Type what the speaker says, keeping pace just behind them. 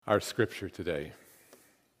Our scripture today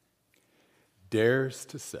dares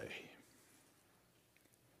to say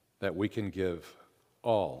that we can give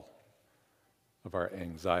all of our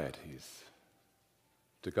anxieties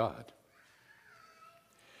to God.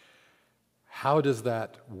 How does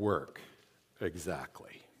that work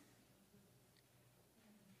exactly?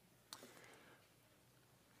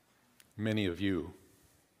 Many of you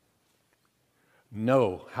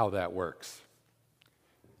know how that works,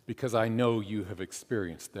 because I know you have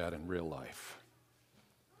experienced that in real life.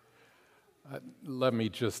 Let me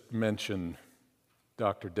just mention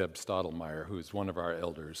Dr. Deb Stottlemyre, who is one of our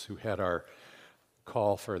elders, who had our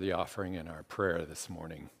call for the offering and our prayer this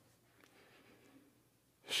morning.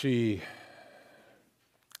 She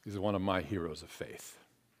is one of my heroes of faith.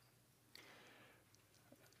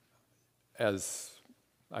 As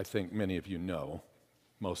I think many of you know,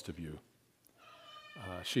 most of you,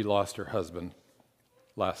 she lost her husband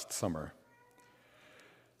last summer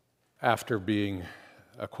after being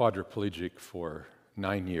a quadriplegic for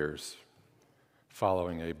 9 years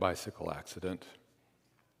following a bicycle accident.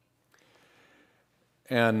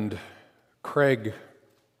 And Craig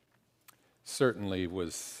certainly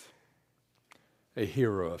was a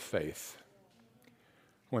hero of faith.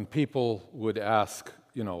 When people would ask,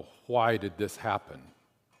 why did this happen?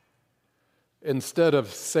 Instead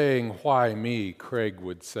of saying, why me, Craig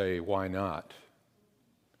would say, why not?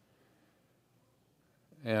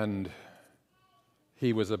 And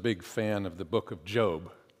he was a big fan of the book of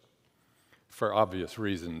Job, for obvious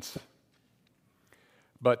reasons.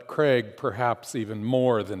 But Craig, perhaps even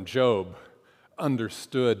more than Job,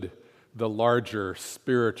 understood the larger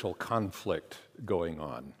spiritual conflict going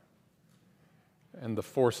on and the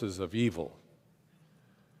forces of evil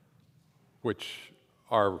which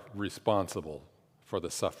are responsible for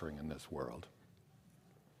the suffering in this world.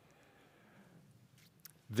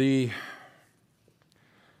 The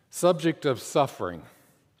subject of suffering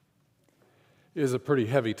is a pretty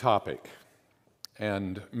heavy topic,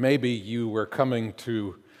 and maybe you were coming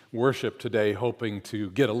to worship today hoping to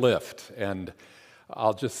get a lift, and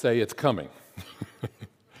I'll just say it's coming.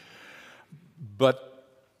 But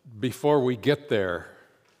before we get there,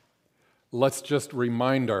 let's just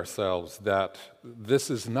remind ourselves that this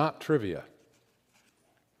is not trivia,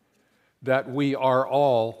 that we are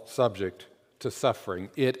all subject to suffering.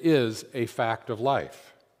 It is a fact of life.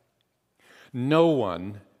 No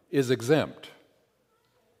one is exempt.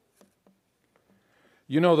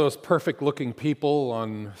 You know those perfect-looking people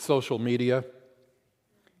on social media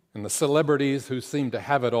and the celebrities who seem to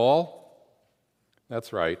have it all?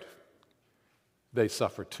 That's right. They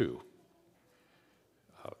suffer too.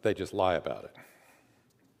 They just lie about it.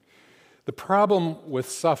 The problem with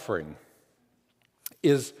suffering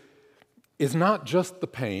is not just the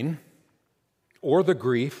pain or the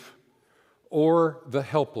grief or the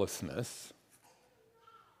helplessness.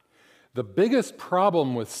 The biggest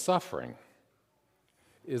problem with suffering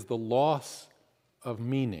is the loss of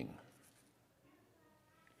meaning.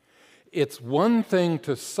 It's one thing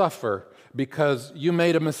to suffer because you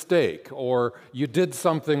made a mistake or you did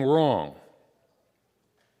something wrong.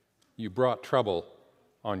 You brought trouble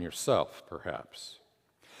on yourself, perhaps.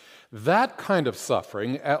 That kind of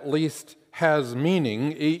suffering at least has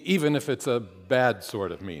meaning, even if it's a bad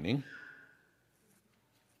sort of meaning.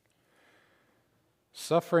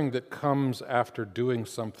 Suffering that comes after doing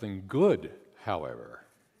something good, however,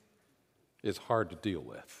 is hard to deal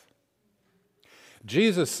with.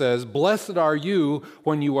 Jesus says, "Blessed are you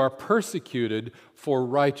when you are persecuted for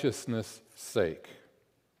righteousness' sake."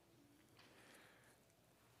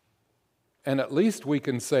 And at least we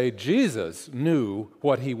can say Jesus knew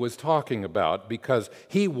what he was talking about because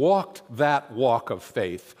he walked that walk of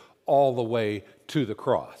faith all the way to the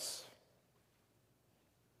cross.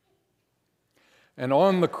 And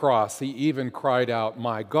on the cross, he even cried out,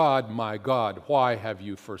 my God, why have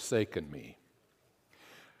you forsaken me?"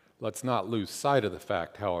 Let's not lose sight of the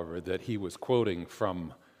fact, however, that he was quoting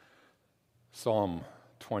from Psalm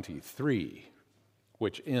 23,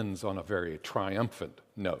 which ends on a very triumphant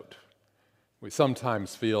note. We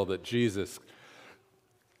sometimes feel that Jesus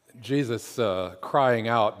crying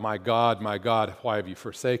out, my God, why have you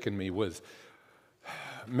forsaken me?" was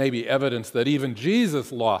maybe evidence that even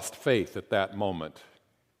Jesus lost faith at that moment,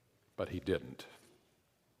 but he didn't.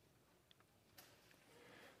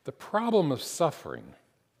 The problem of suffering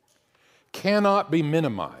cannot be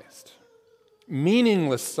minimized.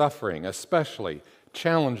 Meaningless suffering, especially,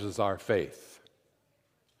 challenges our faith.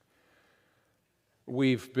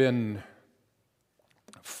 We've been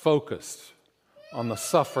focused on the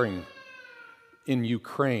suffering in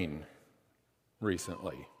Ukraine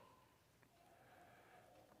recently.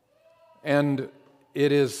 And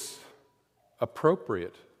it is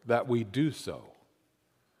appropriate that we do so.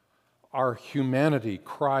 Our humanity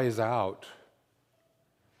cries out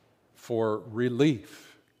for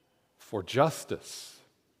relief, for justice,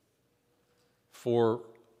 for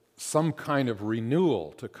some kind of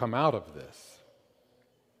renewal to come out of this.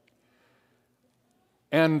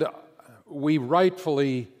 And we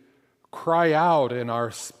rightfully cry out in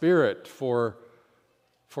our spirit for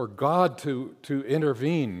God to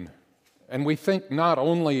intervene. And we think not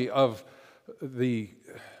only of the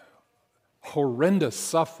horrendous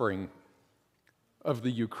suffering of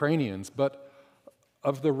the Ukrainians, but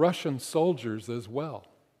of the Russian soldiers as well,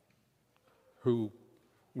 who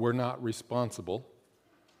were not responsible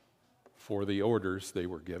for the orders they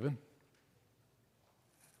were given.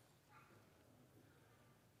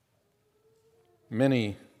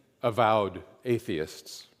 Many avowed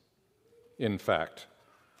atheists, in fact,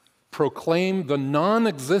 proclaim the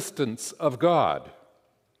non-existence of God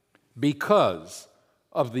because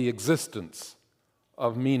of the existence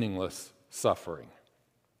of meaningless suffering.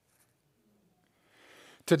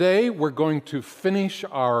 Today, we're going to finish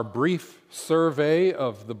our brief survey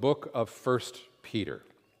of the book of 1 Peter.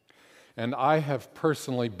 And I have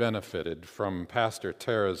personally benefited from Pastor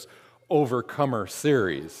Tara's Overcomer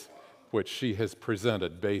series, which she has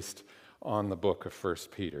presented based on the book of 1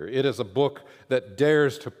 Peter. It is a book that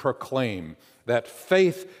dares to proclaim that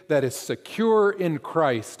faith that is secure in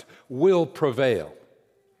Christ will prevail.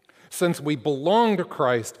 Since we belong to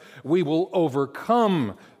Christ, we will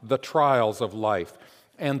overcome the trials of life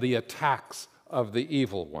and the attacks of the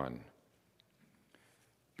evil one.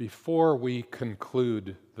 Before we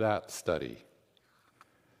conclude that study,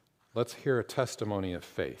 let's hear a testimony of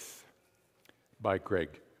faith by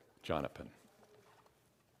Greg Jonathan.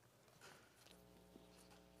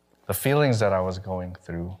 The feelings that I was going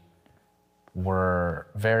through were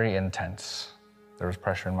very intense. There was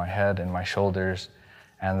pressure in my head and my shoulders,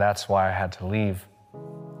 and that's why I had to leave.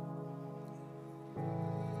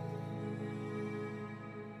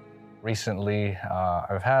 Recently,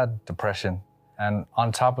 I've had depression, and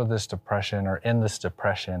on top of this depression, or in this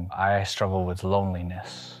depression, I struggle with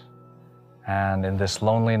loneliness. And in this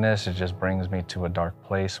loneliness, it just brings me to a dark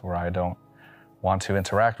place where I don't want to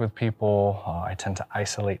interact with people. I tend to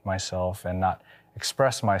isolate myself and not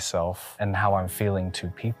express myself and how I'm feeling to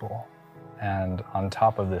people. And on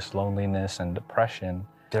top of this loneliness and depression,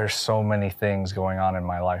 there's so many things going on in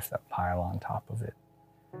my life that pile on top of it.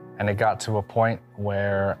 And it got to a point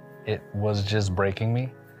where it was just breaking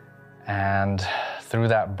me. And through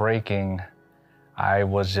that breaking, I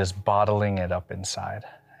was just bottling it up inside.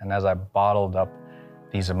 And as I bottled up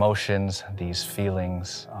these emotions, these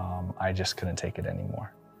feelings, I just couldn't take it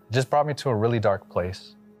anymore. It just brought me to a really dark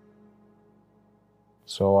place.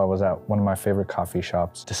 So I was at one of my favorite coffee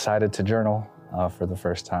shops, decided to journal for the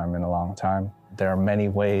first time in a long time. There are many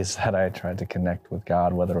ways that I tried to connect with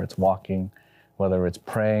God, whether it's walking, whether it's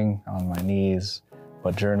praying on my knees,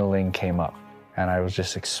 but journaling came up. And I was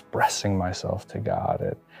just expressing myself to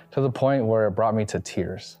God to the point where it brought me to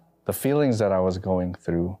tears. The feelings that I was going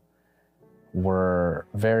through were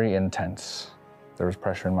very intense. There was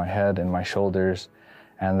pressure in my head and my shoulders,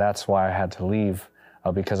 and that's why I had to leave,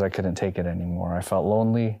 because I couldn't take it anymore. I felt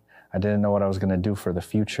lonely. I didn't know what I was going to do for the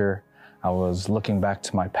future. I was looking back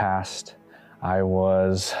to my past. I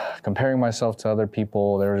was comparing myself to other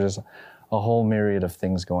people. There was just a whole myriad of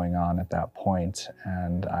things going on at that point,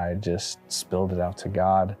 and I just spilled it out to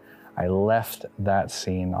God. I left that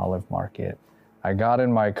scene, Olive Market. I got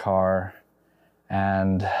in my car,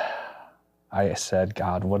 and I said,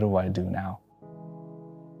 God, what do I do now?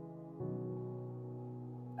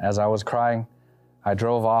 As I was crying, I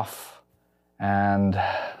drove off, and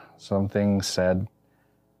something said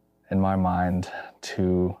in my mind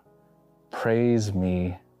to praise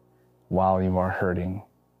me while you are hurting.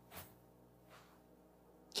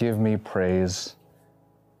 Give me praise,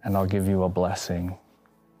 and I'll give you a blessing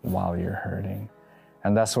while you're hurting.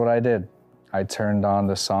 And that's what I did. I turned on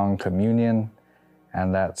the song Communion,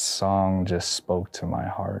 and that song just spoke to my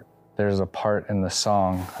heart. There's a part in the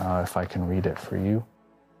song, if I can read it for you.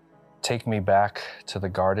 Take me back to the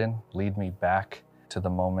garden, lead me back to the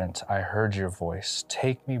moment I heard your voice.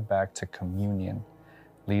 Take me back to communion,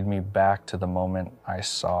 lead me back to the moment I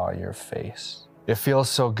saw your face. It feels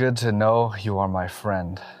so good to know you are my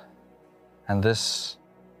friend. And this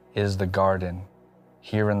is the garden.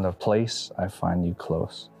 Here in the place, I find you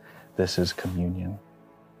close. This is communion.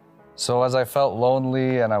 So as I felt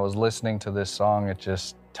lonely and I was listening to this song, it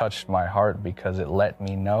just touched my heart because it let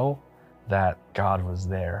me know that God was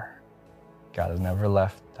there. God has never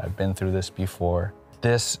left. I've been through this before.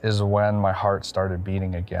 This is when my heart started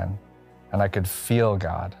beating again. and I could feel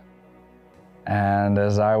God. And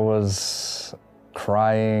as I was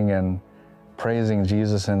crying and praising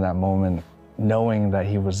Jesus in that moment, knowing that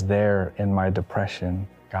he was there in my depression,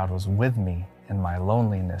 God was with me in my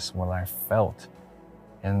loneliness when I felt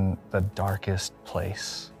in the darkest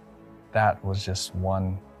place. That was just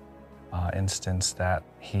one instance that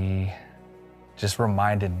he just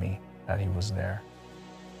reminded me that he was there.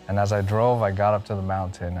 And as I drove, I got up to the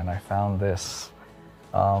mountain and I found this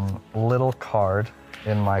little card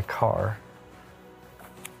in my car.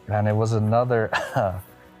 And it was another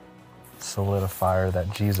solidifier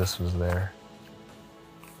that Jesus was there.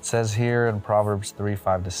 It says here in Proverbs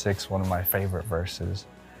 3:5-6, one of my favorite verses,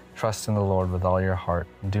 "Trust in the Lord with all your heart,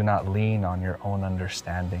 and do not lean on your own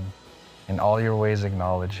understanding. In all your ways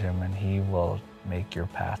acknowledge him, and he will make your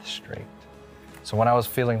path straight." So when I was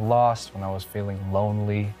feeling lost, when I was feeling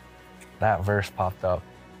lonely, that verse popped up.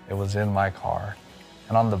 It was in my car.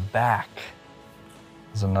 And on the back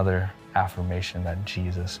is another affirmation that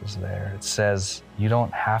Jesus was there. It says, "You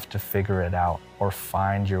don't have to figure it out or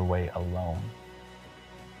find your way alone.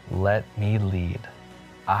 Let me lead.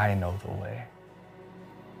 I know the way.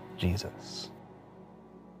 Jesus."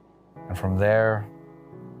 And from there,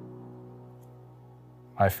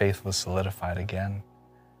 my faith was solidified again.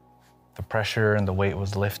 The pressure and the weight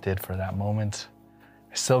was lifted for that moment.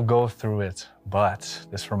 I still go through it, but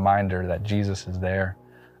this reminder that Jesus is there,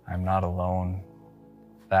 I'm not alone,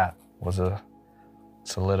 that was a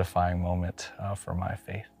solidifying moment for my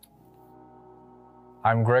faith.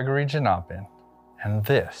 I'm Gregory Janopin, and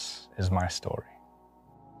this is my story.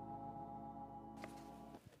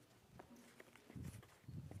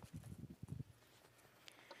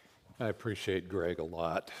 I appreciate Greg a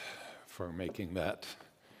lot for making that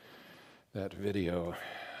video.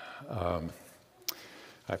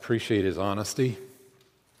 I appreciate his honesty,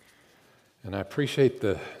 and I appreciate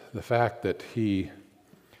the fact that he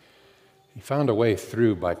found a way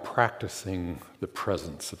through by practicing the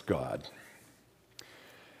presence of God.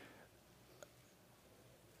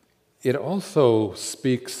 It also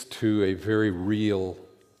speaks to a very real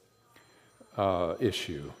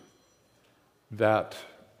issue, that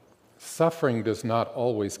suffering does not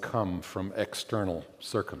always come from external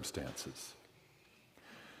circumstances.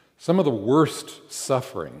 Some of the worst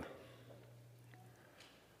suffering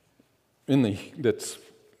that's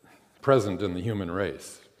present in the human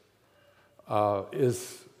race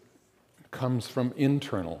comes from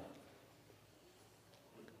internal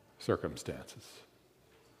circumstances.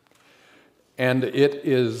 And it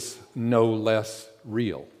is no less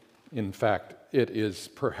real. In fact, it is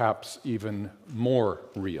perhaps even more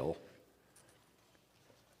real.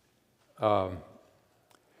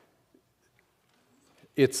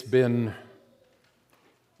 It's been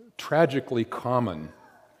tragically common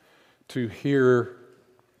to hear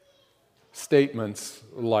statements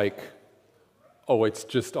like, "Oh, it's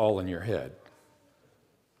just all in your head."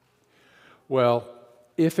 Well,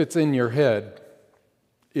 if it's in your head,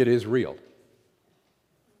 it is real.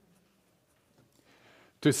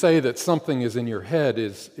 To say that something is in your head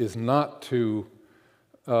is not to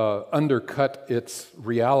undercut its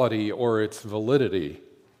reality or its validity.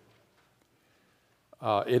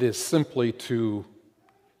 It is simply to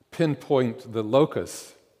pinpoint the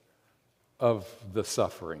locus of the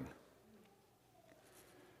suffering.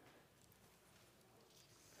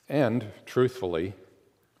 And, truthfully,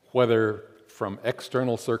 whether from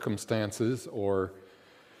external circumstances or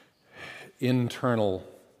internal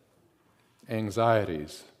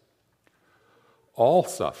anxieties, all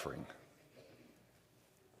suffering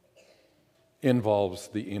involves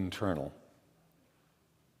the internal.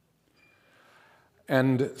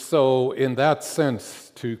 And so, in that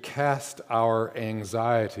sense, to cast our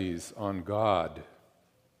anxieties on God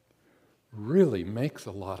really makes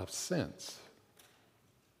a lot of sense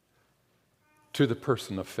to the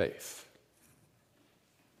person of faith.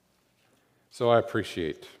 So I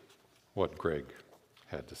appreciate what Greg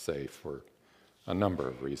had to say for a number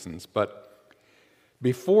of reasons. But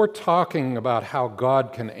before talking about how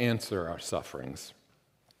God can answer our sufferings,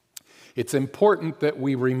 it's important that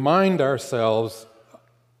we remind ourselves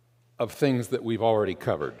of things that we've already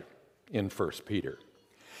covered in 1 Peter.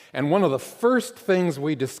 And one of the first things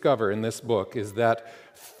we discover in this book is that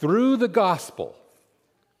through the gospel,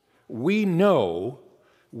 we know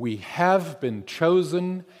we have been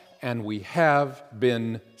chosen and we have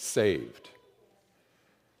been saved.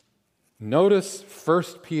 Notice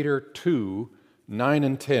 1 Peter 2, 9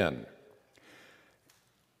 and 10.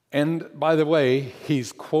 And by the way,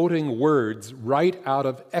 he's quoting words right out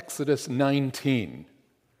of Exodus 19,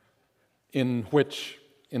 in which,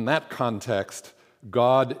 in that context,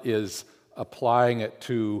 God is applying it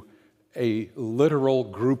to a literal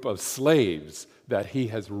group of slaves that he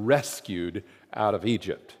has rescued out of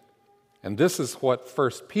Egypt. And this is what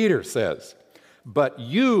 1 Peter says. But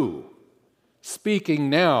you, speaking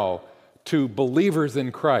now to believers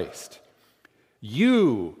in Christ,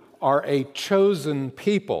 you are a chosen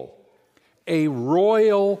people, a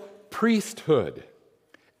royal priesthood,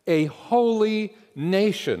 a holy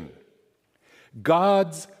nation,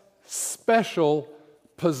 God's special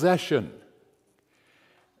possession.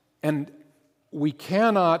 And we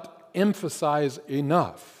cannot emphasize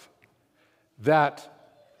enough that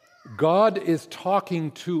God is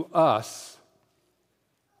talking to us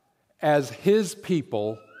as His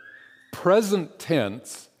people, present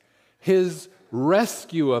tense, His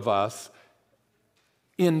rescue of us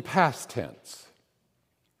in past tense.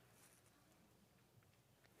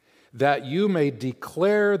 That you may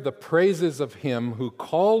declare the praises of Him who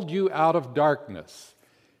called you out of darkness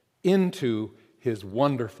into His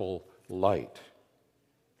wonderful light.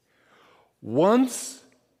 Once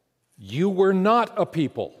you were not a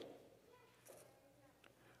people,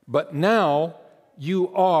 but now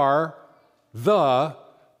you are the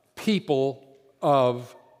people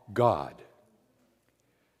of God.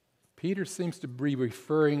 Peter seems to be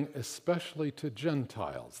referring especially to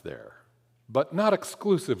Gentiles there, but not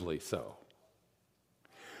exclusively so.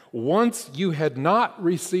 Once you had not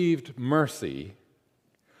received mercy,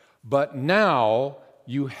 but now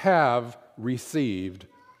you have received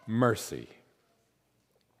mercy.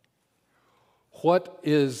 What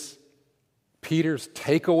is Peter's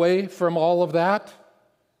takeaway from all of that?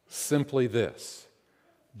 Simply this: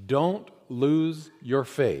 don't lose your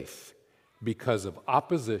faith because of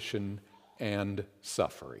opposition and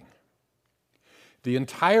suffering. The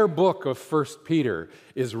entire book of 1 Peter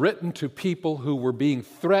is written to people who were being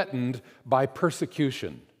threatened by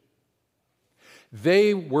persecution.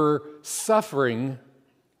 They were suffering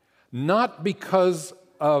not because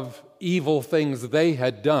of evil things they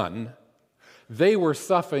had done. They were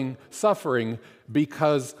suffering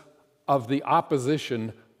because of the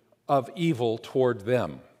opposition of evil toward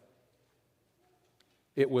them.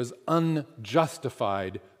 It was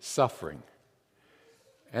unjustified suffering.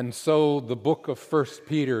 And so the book of 1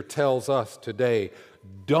 Peter tells us today,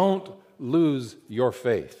 don't lose your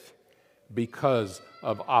faith because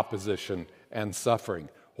of opposition and suffering.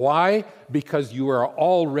 Why? Because you are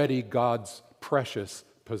already God's precious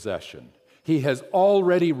possession. He has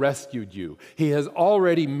already rescued you. He has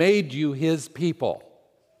already made you His people.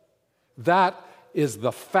 That is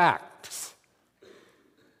the facts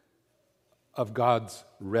of God's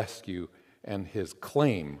rescue and His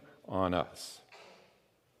claim on us.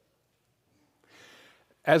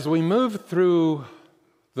 As we move through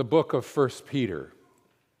the book of 1 Peter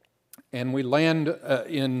and we land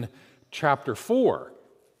in chapter 4,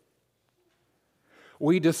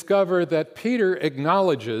 we discover that Peter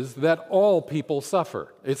acknowledges that all people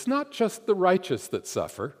suffer. It's not just the righteous that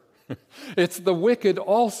suffer. It's the wicked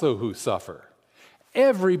also who suffer.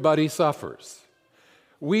 Everybody suffers.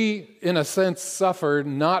 We, in a sense, suffer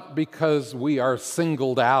not because we are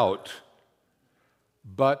singled out,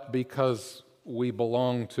 but because we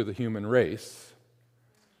belong to the human race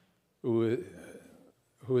who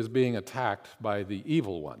is being attacked by the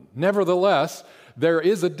evil one. Nevertheless, there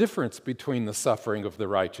is a difference between the suffering of the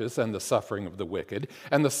righteous and the suffering of the wicked,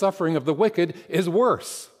 and the suffering of the wicked is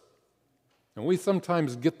worse. And we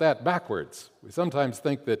sometimes get that backwards. We sometimes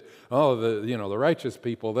think that, the righteous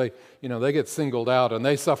people, they get singled out and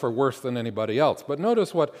they suffer worse than anybody else. But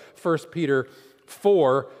notice what 1 Peter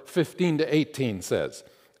 4:15-18 says.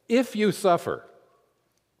 If you suffer,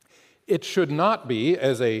 it should not be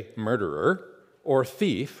as a murderer or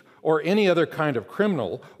thief or any other kind of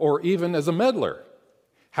criminal or even as a meddler.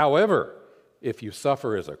 However, if you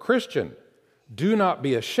suffer as a Christian, do not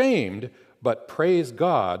be ashamed, but praise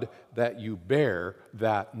God that you bear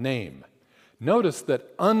that name. Notice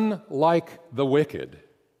that unlike the wicked,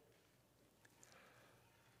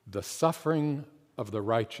 the suffering of the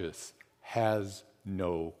righteous has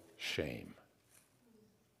no shame.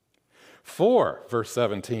 For, verse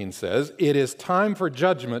 17 says, it is time for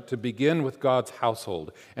judgment to begin with God's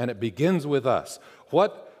household, and it begins with us.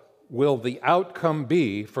 What will the outcome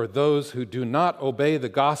be for those who do not obey the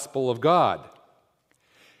gospel of God?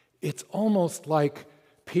 It's almost like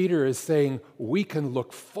Peter is saying we can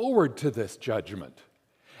look forward to this judgment.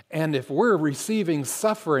 And if we're receiving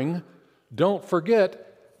suffering, don't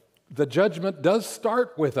forget the judgment does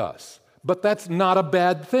start with us. But that's not a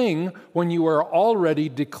bad thing when you are already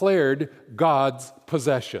declared God's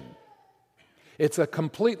possession. It's a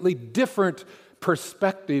completely different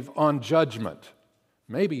perspective on judgment,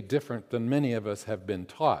 maybe different than many of us have been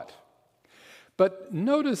taught. But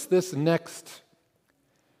notice this next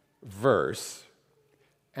verse,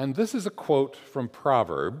 and this is a quote from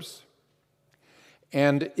Proverbs.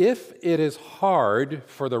 And if it is hard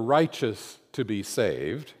for the righteous to be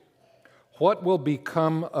saved, what will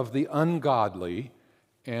become of the ungodly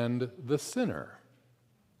and the sinner?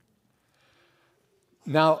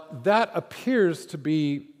 Now, that appears to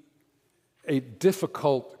be a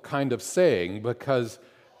difficult kind of saying because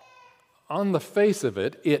on the face of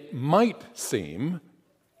it, it might seem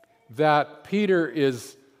that Peter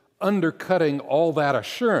is undercutting all that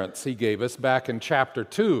assurance he gave us back in chapter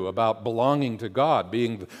 2 about belonging to God,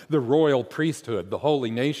 being the royal priesthood, the holy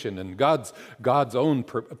nation, and God's own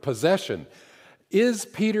possession. Is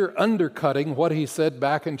Peter undercutting what he said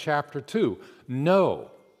back in chapter 2? No.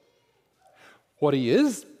 What he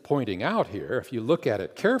is pointing out here, if you look at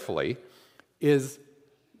it carefully, is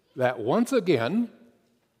that once again,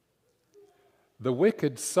 the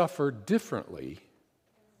wicked suffer differently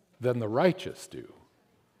than the righteous do.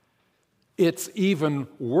 It's even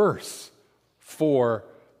worse for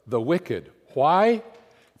the wicked. Why?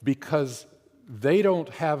 Because they don't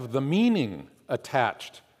have the meaning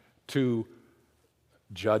attached to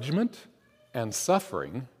judgment and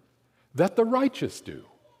suffering that the righteous do.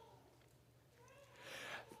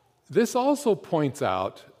 This also points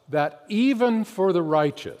out that even for the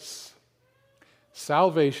righteous,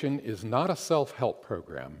 salvation is not a self-help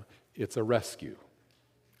program, it's a rescue.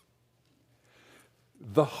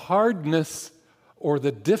 The hardness or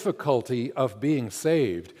the difficulty of being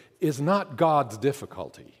saved is not God's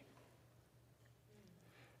difficulty.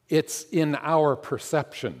 It's in our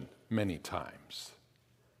perception many times.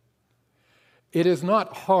 It is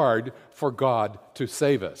not hard for God to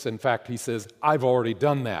save us. In fact, he says, I've already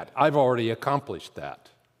done that. I've already accomplished that.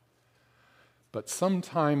 But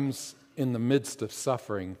sometimes in the midst of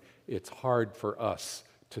suffering, it's hard for us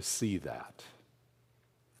to see that.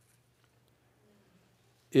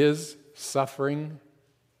 Is suffering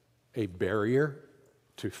a barrier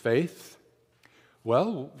to faith?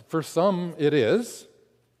 Well, for some it is.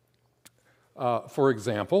 For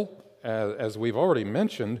example, as we've already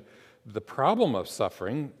mentioned, the problem of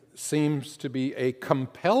suffering seems to be a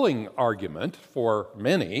compelling argument for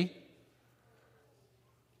many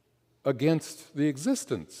against the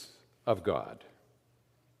existence of God.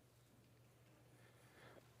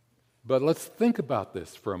 But let's think about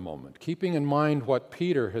this for a moment, keeping in mind what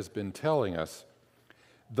Peter has been telling us.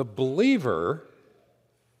 The believer,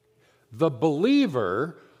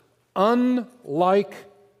 unlike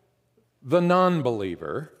the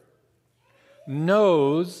non-believer,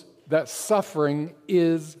 knows that suffering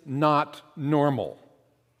is not normal.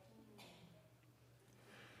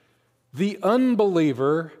 The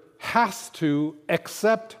unbeliever has to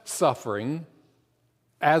accept suffering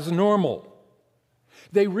as normal.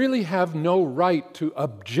 They really have no right to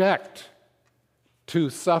object to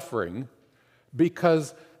suffering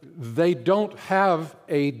because they don't have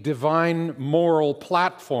a divine moral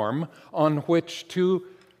platform on which to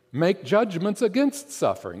make judgments against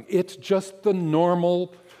suffering. It's just the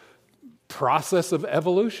normal process of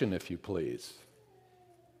evolution, if you please.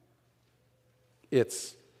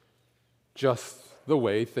 It's just the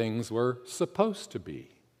way things were supposed to be.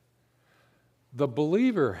 The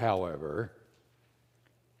believer, however,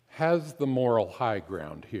 has the moral high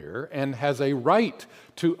ground here and has a right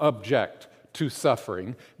to object to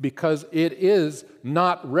suffering because it is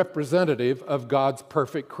not representative of God's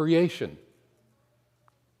perfect creation.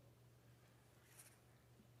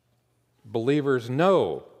 Believers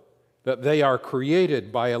know that they are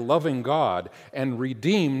created by a loving God and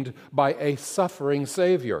redeemed by a suffering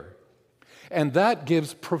Savior. And that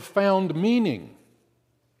gives profound meaning.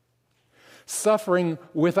 Suffering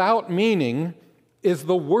without meaning is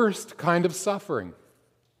the worst kind of suffering.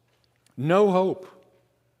 No hope.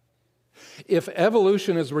 If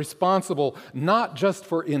evolution is responsible not just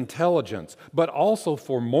for intelligence, but also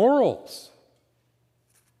for morals,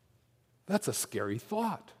 that's a scary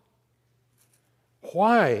thought.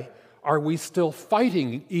 Why are we still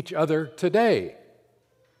fighting each other today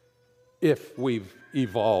if we've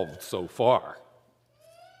evolved so far?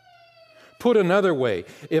 Put another way,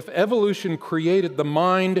 if evolution created the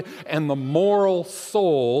mind and the moral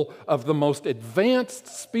soul of the most advanced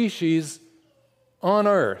species on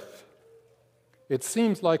Earth, it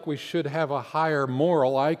seems like we should have a higher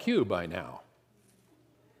moral IQ by now.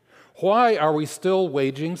 Why are we still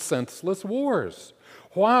waging senseless wars?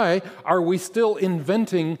 Why are we still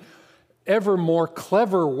inventing ever more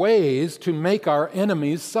clever ways to make our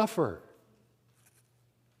enemies suffer?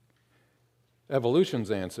 Evolution's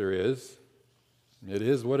answer is, it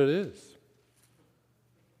is what it is.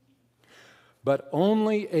 But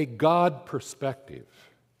only a God perspective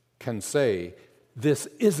can say, this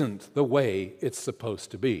isn't the way it's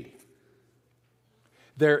supposed to be.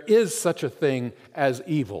 There is such a thing as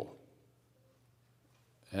evil.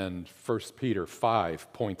 And 1 Peter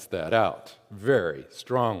 5 points that out very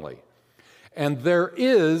strongly. And there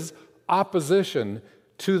is opposition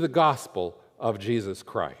to the gospel of Jesus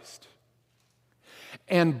Christ.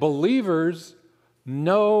 And believers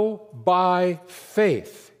know by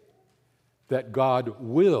faith that God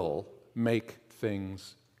will make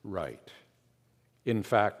things right. In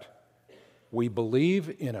fact, we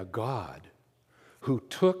believe in a God who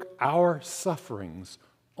took our sufferings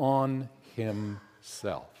on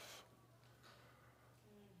himself.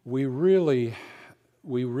 We really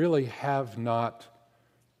have not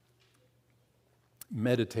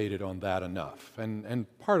meditated on that enough. And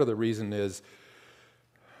part of the reason is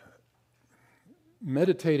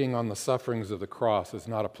meditating on the sufferings of the cross is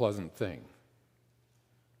not a pleasant thing.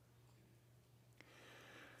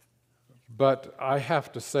 But I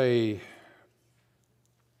have to say,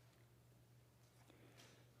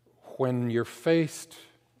 when you're faced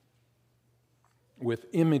with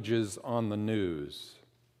images on the news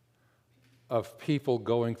of people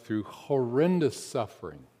going through horrendous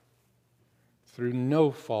suffering through no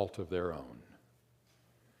fault of their own,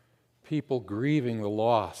 people grieving the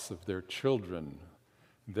loss of their children,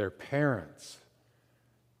 their parents,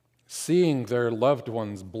 seeing their loved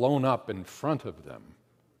ones blown up in front of them,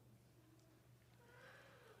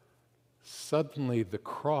 suddenly the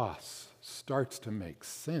cross starts to make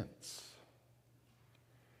sense.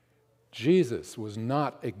 Jesus was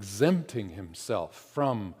not exempting himself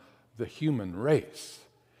from the human race.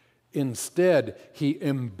 Instead, he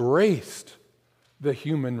embraced the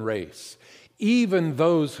human race. Even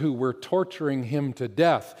those who were torturing him to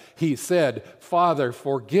death, he said, "Father,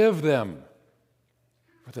 forgive them,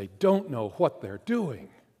 for they don't know what they're doing."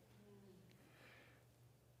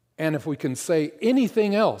 And if we can say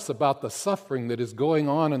anything else about the suffering that is going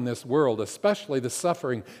on in this world, especially the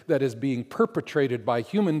suffering that is being perpetrated by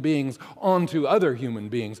human beings onto other human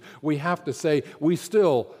beings, we have to say, we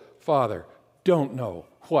still, Father, don't know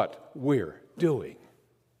what we're doing.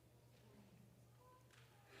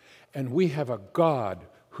 And we have a God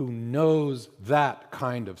who knows that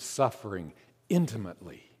kind of suffering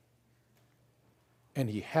intimately. And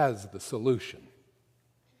he has the solution.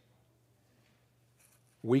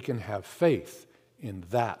 We can have faith in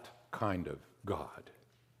that kind of God.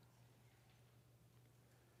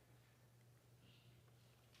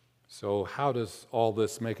 So how does all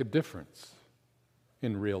this make a difference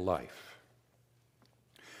in real life?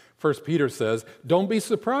 1 Peter says, don't be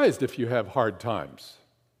surprised if you have hard times.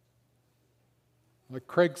 Like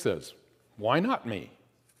Craig says, why not me?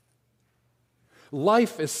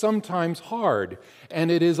 Life is sometimes hard,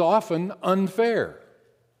 and it is often unfair.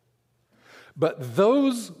 But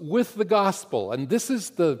those with the gospel, and this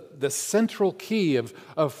is the central key of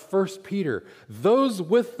 1 Peter, those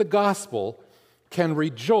with the gospel can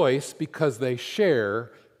rejoice because they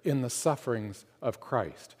share in the sufferings of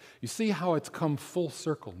Christ. You see how it's come full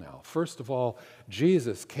circle now. First of all,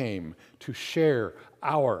 Jesus came to share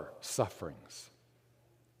our sufferings.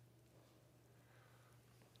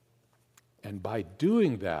 And by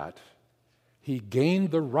doing that, he gained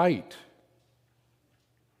the right,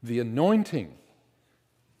 the anointing,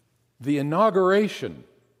 the inauguration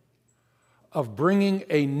of bringing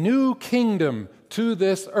a new kingdom to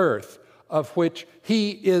this earth of which he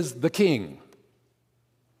is the king.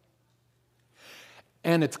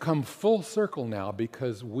 And it's come full circle now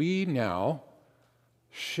because we now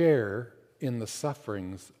share in the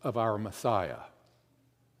sufferings of our Messiah,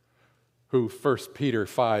 who 1 Peter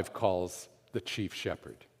 5 calls the chief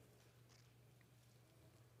shepherd.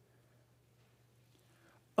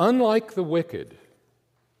 Unlike the wicked,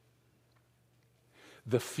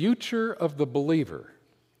 the future of the believer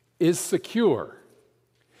is secure,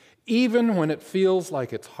 even when it feels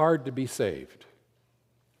like it's hard to be saved,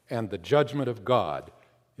 and the judgment of God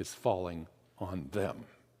is falling on them.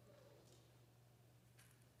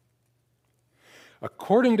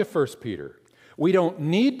 According to 1 Peter, we don't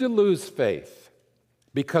need to lose faith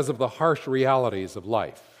because of the harsh realities of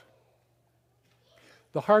life.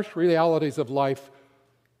 The harsh realities of life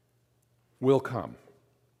will come.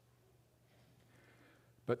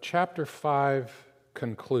 But chapter 5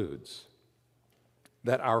 concludes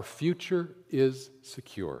that our future is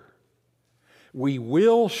secure. We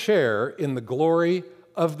will share in the glory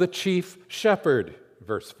of the chief shepherd,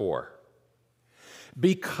 verse 4.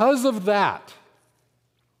 Because of that,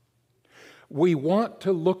 we want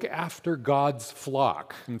to look after God's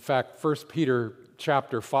flock. In fact, 1 Peter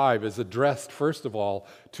chapter 5 is addressed, first of all,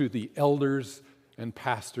 to the elders and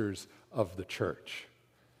pastors of the church,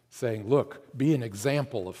 saying, look, be an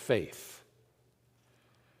example of faith.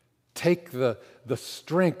 Take the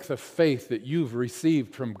strength of faith that you've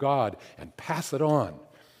received from God and pass it on.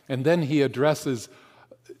 And then he addresses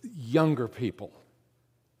younger people.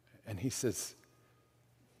 And he says,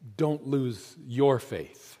 don't lose your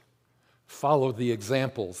faith. Follow the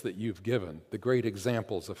examples that you've given, the great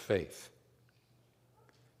examples of faith.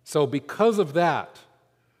 So because of that,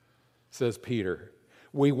 says Peter,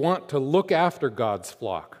 we want to look after God's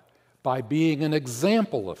flock by being an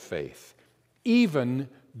example of faith, even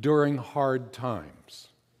during hard times.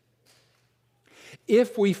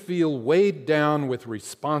 If we feel weighed down with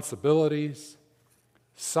responsibilities,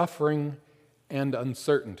 suffering, and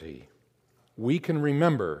uncertainty, we can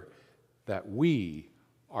remember that we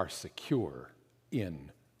are secure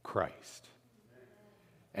in Christ.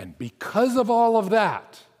 And because of all of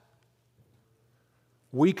that,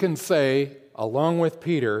 we can say, along with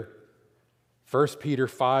Peter, 1 Peter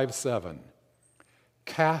 5:7,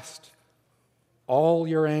 cast all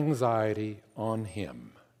your anxiety on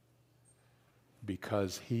him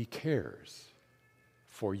because he cares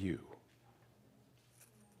for you.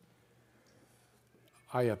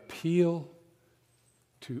 I appeal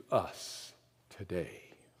to us today.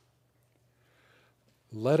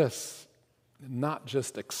 Let us not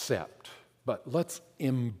just accept, but let's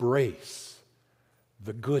embrace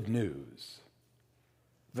the good news,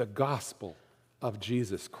 the gospel of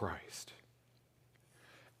Jesus Christ.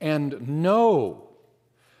 And know,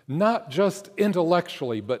 not just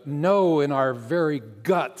intellectually, but know in our very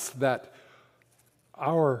guts that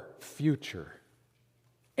our future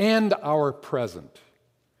and our present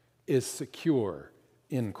is secure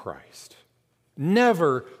in Christ.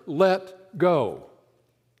 Never let go.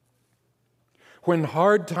 When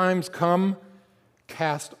hard times come,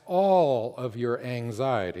 cast all of your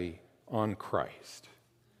anxiety on Christ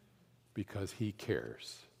because he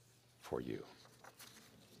cares for you.